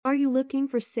Are you looking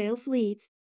for sales leads?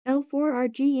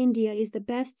 L4RG India is the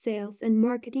best sales and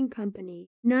marketing company.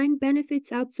 9 benefits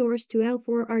outsourced to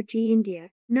L4RG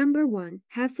India. Number 1.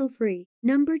 Hassle-free.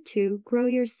 Number 2. Grow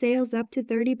your sales up to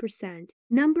 30%.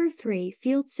 Number 3.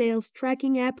 Field sales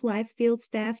tracking app live field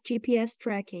staff GPS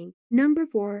tracking. Number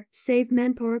 4. Save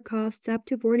manpower costs up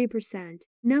to 40%.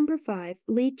 Number 5.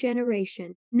 Lead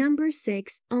generation. Number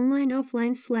 6.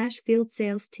 Online/offline/field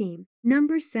sales team.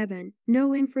 Number 7.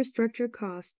 No infrastructure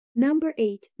cost. Number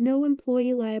 8. No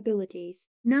employee liabilities.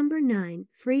 Number 9.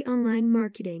 Free online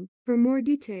marketing. For more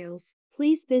details,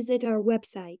 please visit our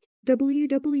website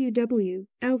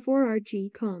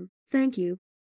www.l4rg.com. Thank you.